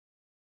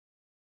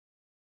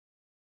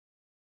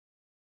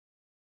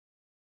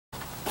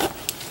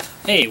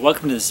Hey,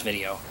 welcome to this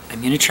video.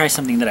 I'm going to try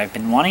something that I've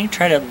been wanting to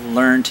try to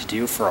learn to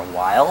do for a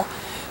while,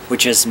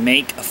 which is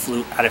make a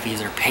flute out of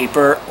either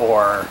paper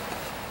or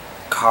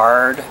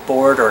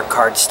cardboard or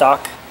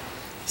cardstock.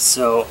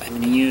 So I'm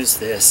going to use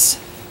this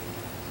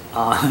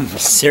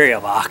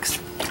cereal box.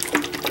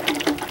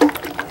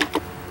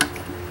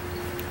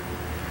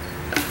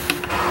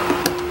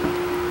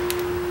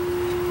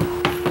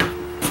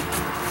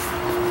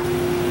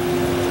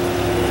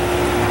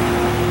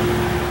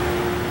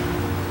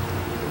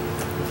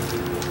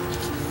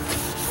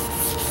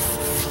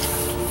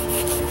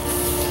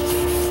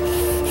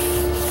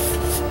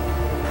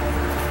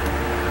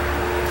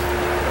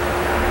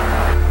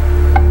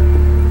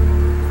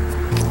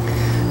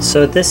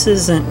 So this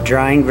isn't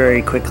drying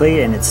very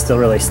quickly and it's still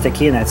really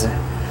sticky, and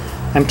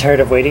I'm tired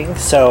of waiting.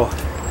 So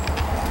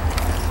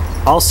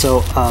also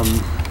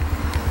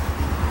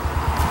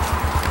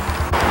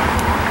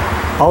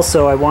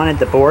I wanted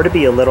the bore to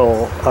be a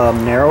little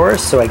narrower,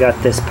 so I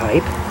got this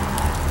pipe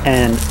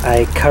and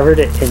I covered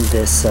it in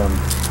this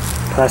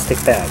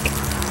plastic bag.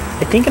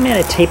 I think I'm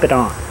gonna tape it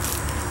on,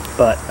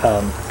 but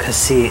cause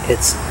see,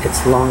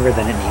 it's longer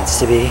than it needs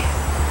to be,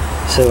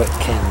 so it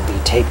can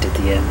be taped at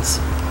the ends.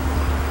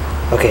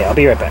 Okay, I'll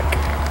be right back.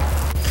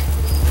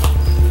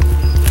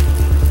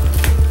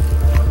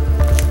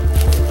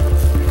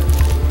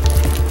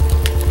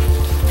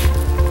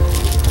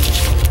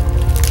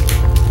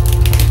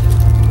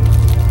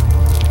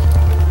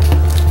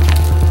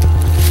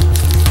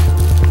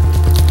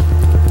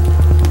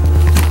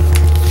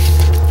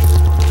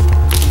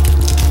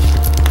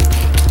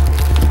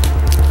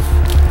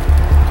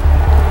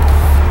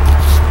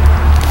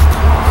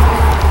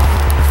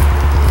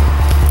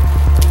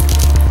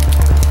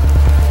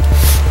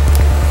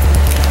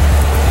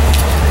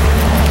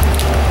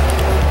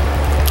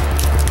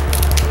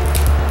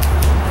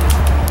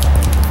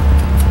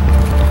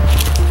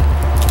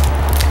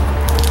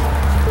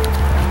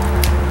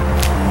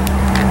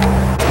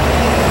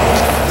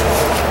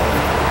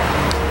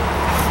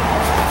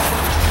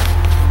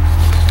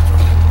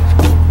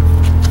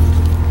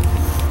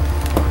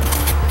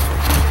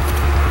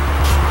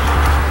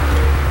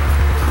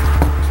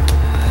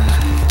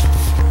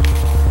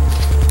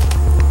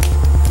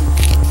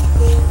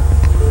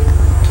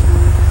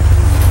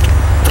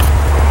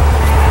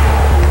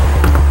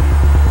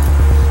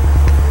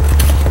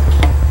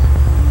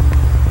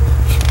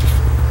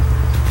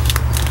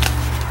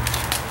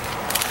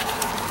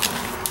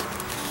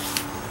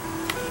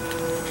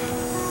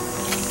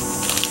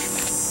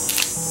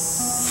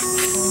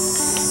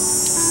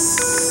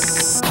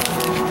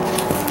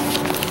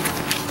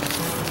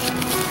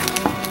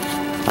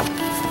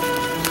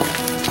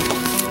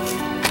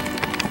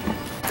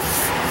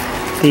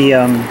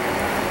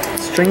 The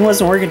string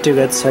wasn't working too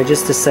good, so I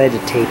just decided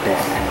to tape it.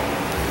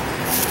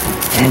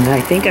 And I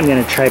think I'm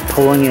going to try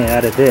pulling it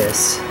out of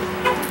this.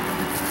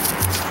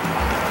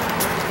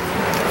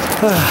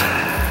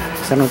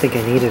 Because I don't think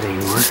I need it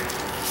anymore.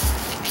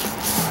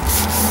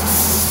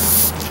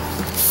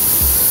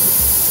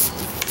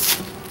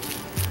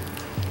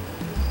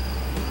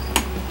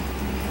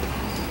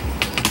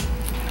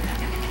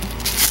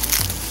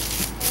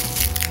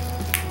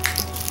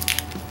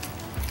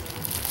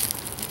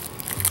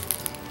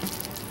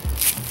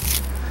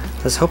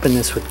 I was hoping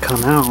this would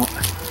come out.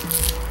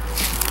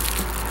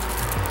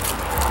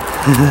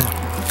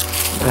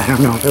 I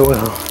don't know if it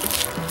will.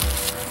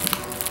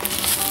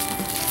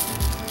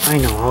 I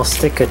know, I'll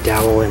stick a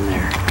dowel in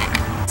there.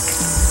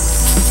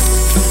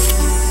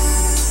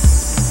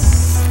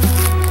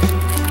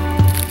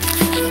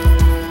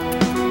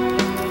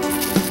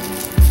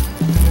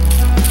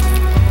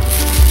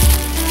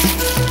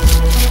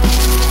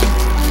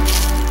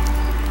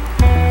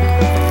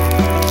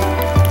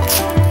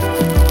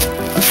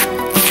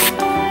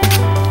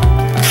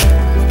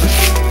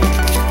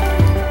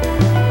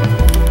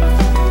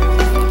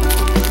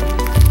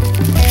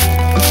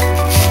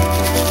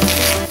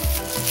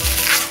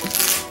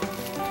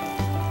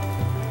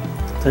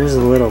 There's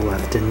a little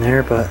left in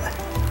there, but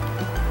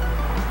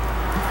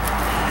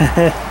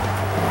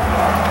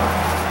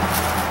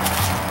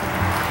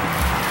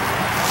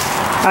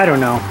I don't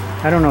know.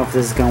 I don't know if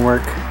this is gonna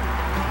work.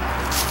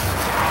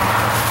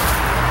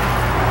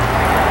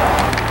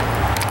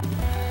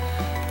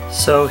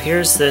 So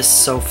here's this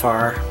so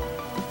far.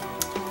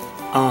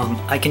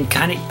 I can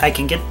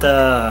get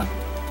a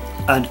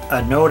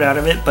note out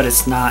of it, but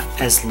it's not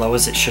as low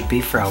as it should be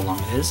for how long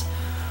it is.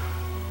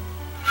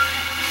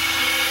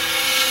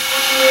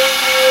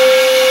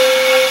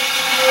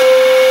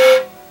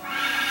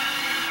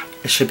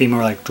 It should be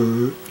more like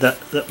the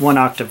one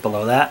octave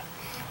below that.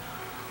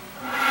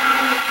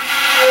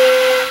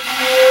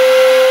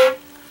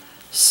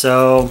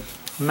 So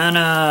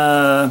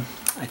I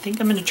think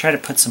I'm gonna try to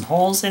put some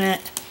holes in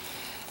it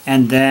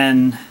and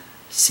then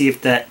see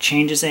if that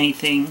changes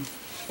anything.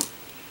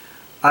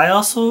 I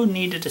also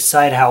need to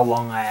decide how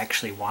long I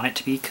actually want it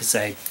to be, because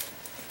I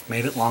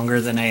made it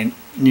longer than I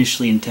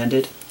initially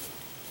intended.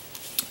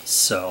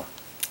 So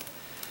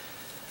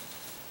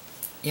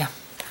yeah.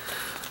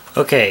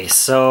 Okay,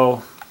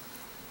 so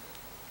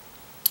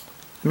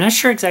I'm not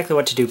sure exactly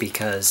what to do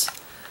because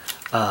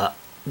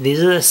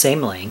these are the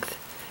same length,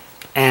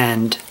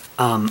 and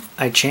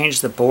I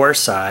changed the bore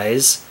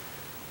size.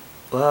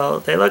 Well,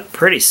 they look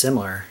pretty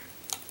similar,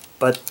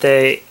 but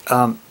they're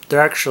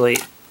actually,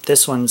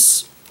 this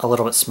one's a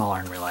little bit smaller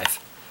in real life.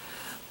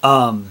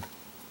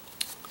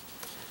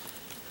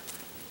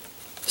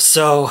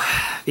 So,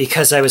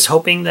 because I was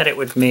hoping that it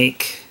would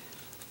make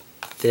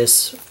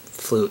this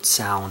flute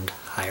sound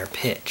higher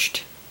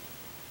pitched.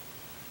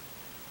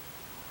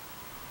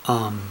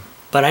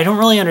 But I don't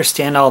really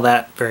understand all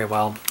that very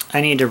well.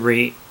 I need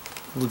to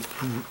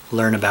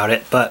learn about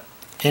it. But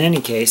in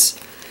any case,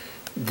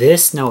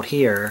 this note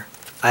here,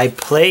 I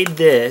played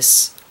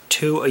this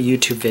to a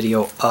YouTube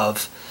video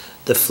of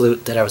the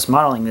flute that I was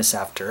modeling this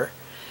after,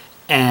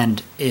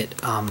 and it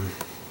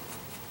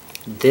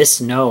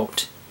this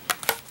note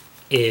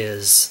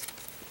is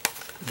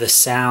the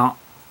sound,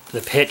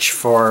 the pitch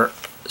for,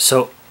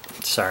 so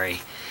sorry,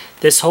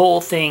 this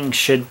whole thing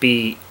should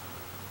be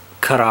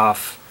cut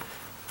off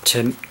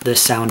to the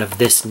sound of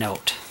this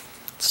note.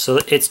 So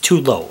it's too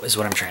low is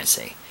what I'm trying to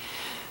say.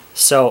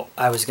 So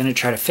I was going to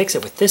try to fix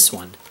it with this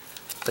one,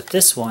 but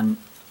this one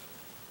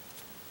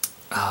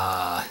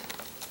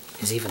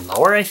is even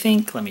lower, I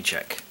think. Let me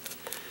check.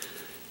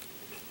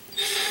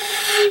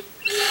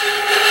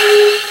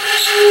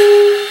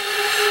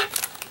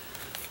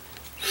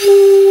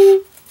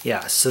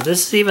 Yeah, so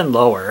this is even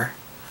lower.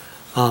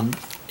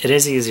 It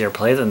is easier to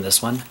play than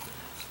this one.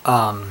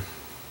 I'm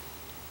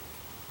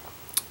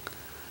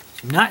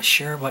not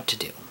sure what to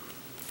do.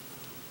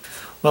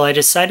 Well, I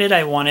decided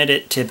I wanted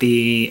it to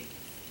be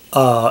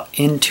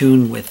in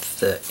tune with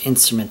the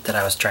instrument that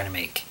I was trying to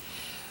make,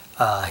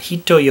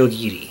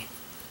 Hitoyogiri.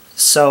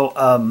 So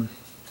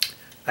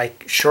I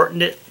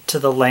shortened it to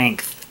the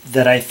length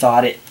that I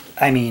thought it,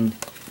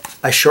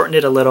 I shortened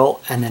it a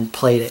little and then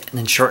played it, and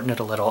then shortened it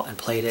a little and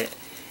played it,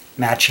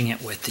 matching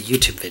it with the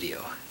YouTube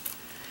video.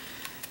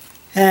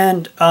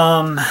 And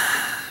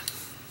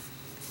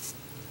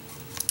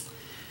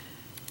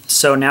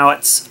so now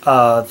it's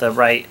the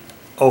right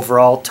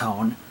overall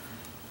tone.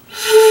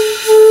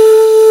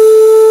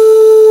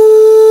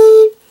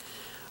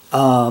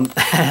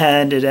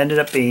 And it ended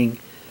up being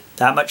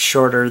that much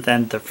shorter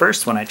than the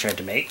first one I tried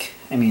to make.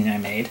 I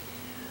made.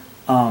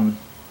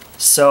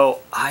 So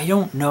I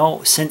don't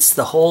know, since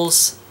the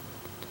holes,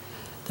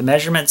 the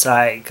measurements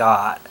I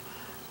got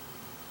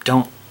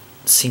don't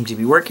seem to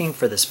be working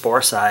for this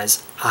bore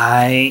size,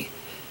 I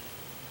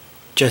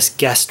just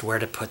guessed where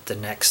to put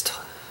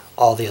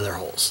all the other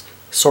holes,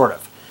 sort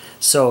of.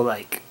 So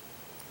like,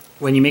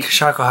 when you make a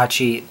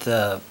shakuhachi,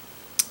 the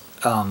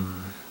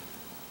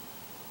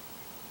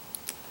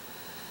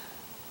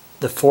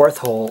fourth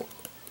hole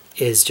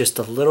is just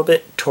a little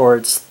bit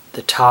towards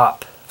the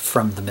top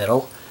from the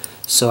middle.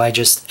 So I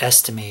just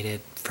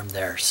estimated from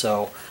there.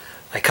 So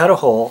I cut a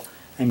hole,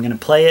 I'm going to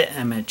play it,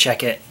 I'm going to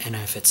check it, and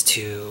if it's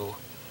too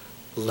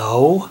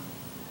low,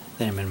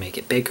 then I'm going to make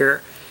it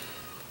bigger.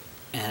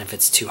 And if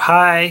it's too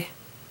high,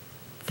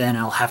 then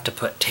I'll have to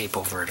put tape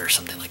over it or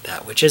something like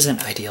that, which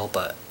isn't ideal,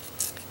 but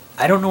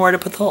I don't know where to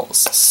put the holes.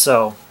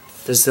 So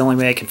this is the only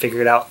way I can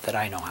figure it out that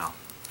I know how.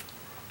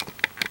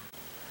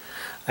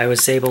 I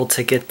was able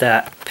to get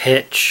that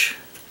pitch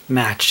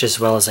matched as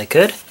well as I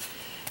could.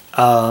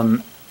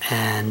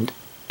 And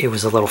it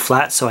was a little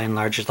flat, so I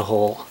enlarged the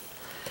hole.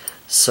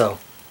 So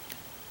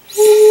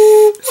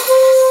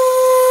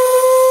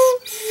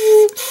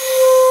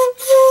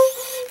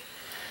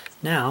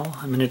now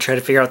I'm going to try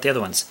to figure out the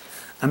other ones.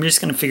 I'm just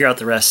going to figure out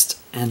the rest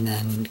and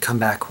then come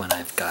back when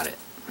I've got it.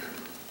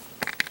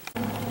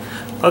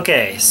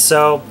 Okay,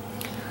 so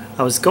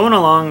I was going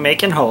along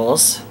making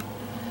holes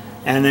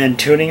and then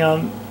tuning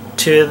them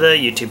to the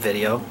YouTube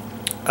video.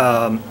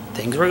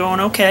 Things were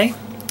going okay.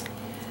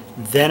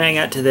 Then I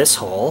got to this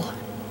hole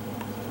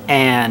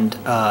and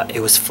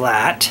it was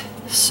flat,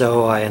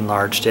 so I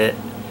enlarged it.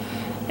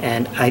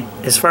 And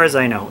as far as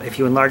I know, if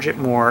you enlarge it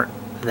more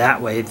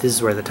that way, this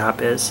is where the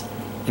top is,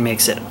 it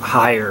makes it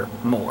higher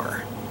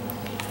more.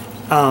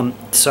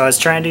 So I was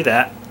trying to do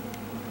that.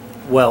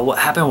 Well, what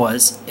happened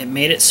was it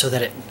made it so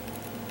that it,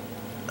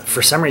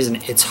 for some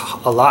reason, it's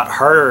a lot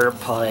harder to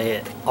play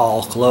it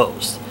all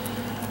closed.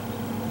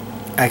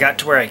 I got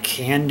to where I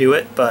can do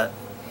it, but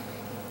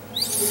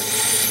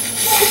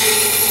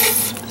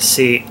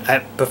see,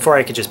 before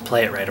I could just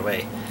play it right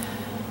away.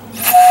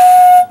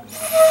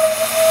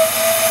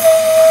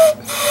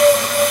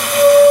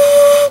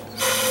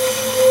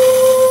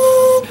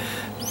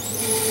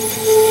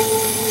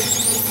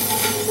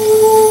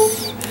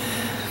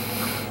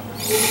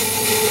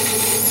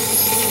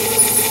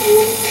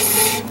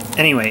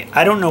 Anyway,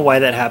 I don't know why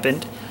that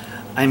happened.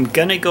 I'm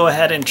gonna go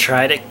ahead and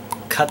try to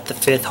cut the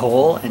fifth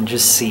hole and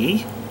just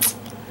see.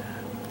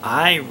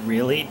 I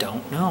really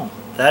don't know.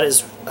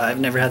 I've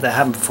never had that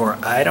happen before.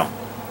 I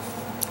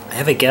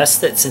have a guess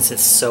that since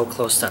it's so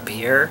close up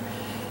here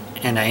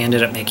and I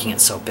ended up making it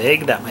so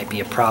big, that might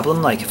be a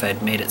problem. Like if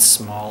I'd made it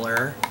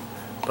smaller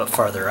but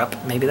farther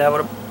up, maybe that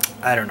would have,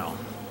 I don't know.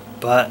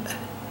 But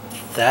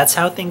that's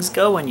how things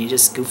go when you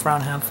just goof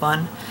around, have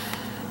fun,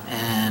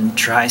 and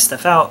try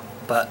stuff out.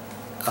 but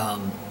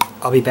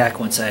I'll be back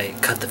once I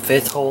cut the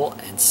 5th hole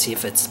and see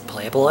if it's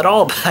playable at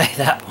all by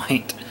that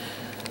point.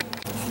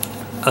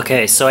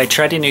 Okay, so I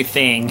tried a new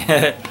thing.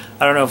 I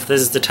don't know if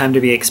this is the time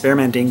to be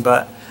experimenting,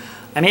 but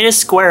I made a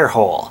square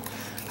hole.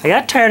 I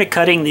got tired of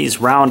cutting these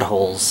round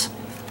holes.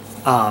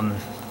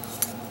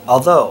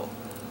 Although,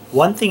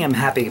 one thing I'm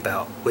happy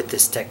about with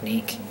this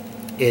technique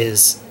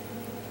is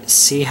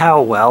see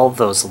how well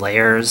those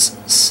layers,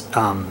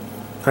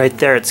 right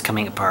there it's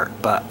coming apart,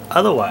 but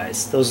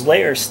otherwise those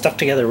layers stuck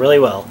together really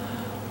well,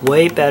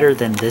 way better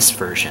than this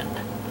version.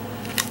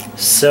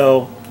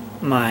 So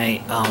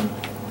my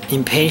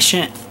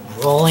impatient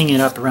rolling it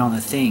up around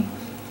the thing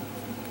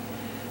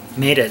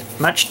made a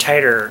much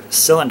tighter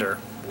cylinder,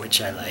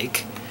 which I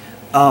like.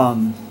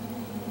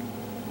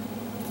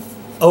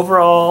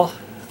 Overall,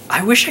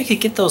 I wish I could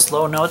get those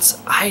low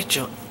notes. I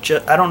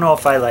don't know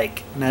if I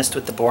like messed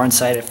with the bore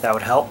inside, if that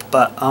would help,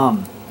 but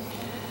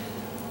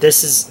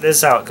this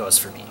is how it goes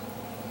for me.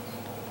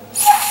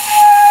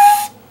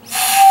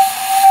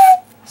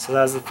 So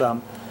that's the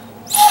thumb.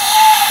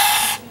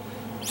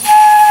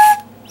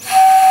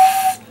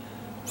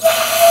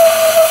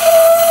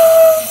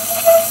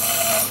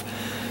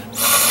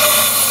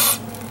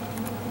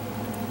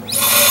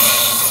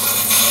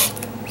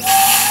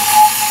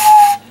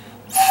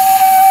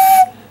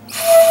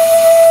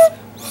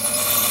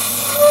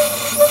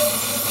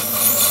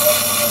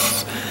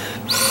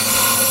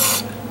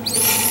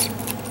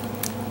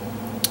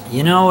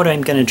 You know what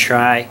I'm gonna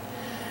try?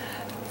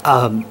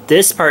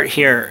 This part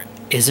here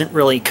isn't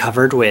really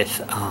covered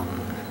with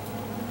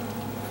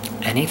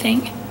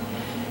anything,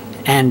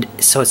 and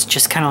so it's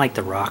just kind of like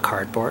the raw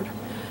cardboard.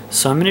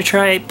 So I'm gonna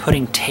try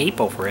putting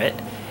tape over it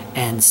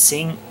and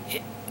sing,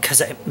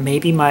 because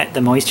maybe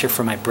the moisture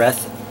from my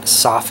breath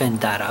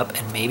softened that up,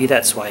 and maybe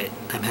that's why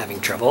I'm having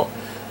trouble.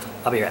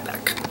 I'll be right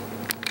back.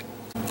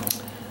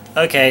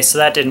 Okay, so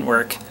that didn't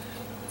work.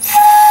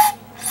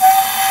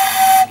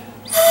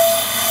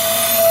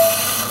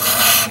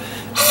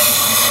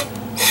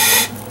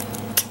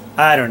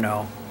 I don't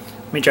know.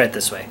 Let me try it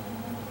this way.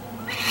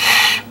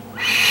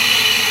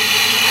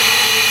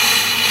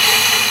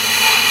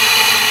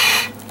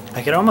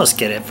 I could almost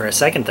get it for a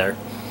second there.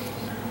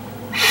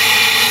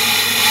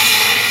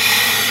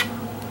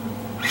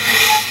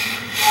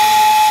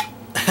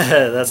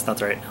 That's not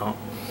the right note.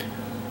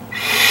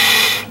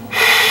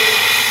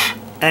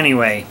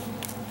 Anyway,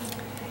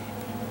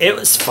 it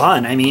was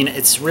fun. I mean,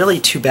 it's really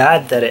too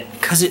bad that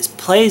because it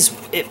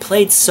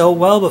played so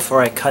well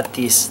before I cut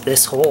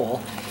this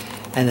hole.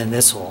 And then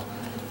this hole.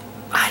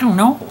 I don't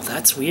know,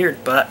 that's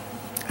weird, but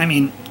I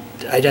mean,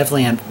 I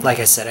definitely had, like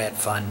I said, I had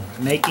fun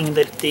making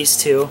these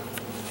two.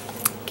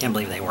 Can't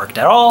believe they worked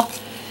at all.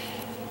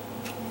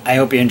 I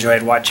hope you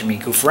enjoyed watching me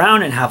goof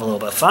around and have a little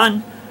bit of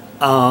fun.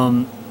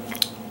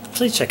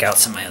 Please check out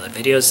some of my other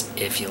videos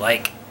if you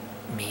like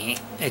me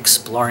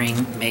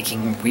exploring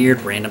making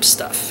weird random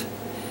stuff.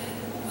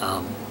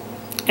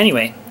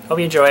 Anyway, hope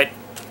you enjoyed.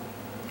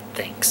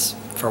 Thanks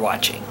for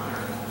watching.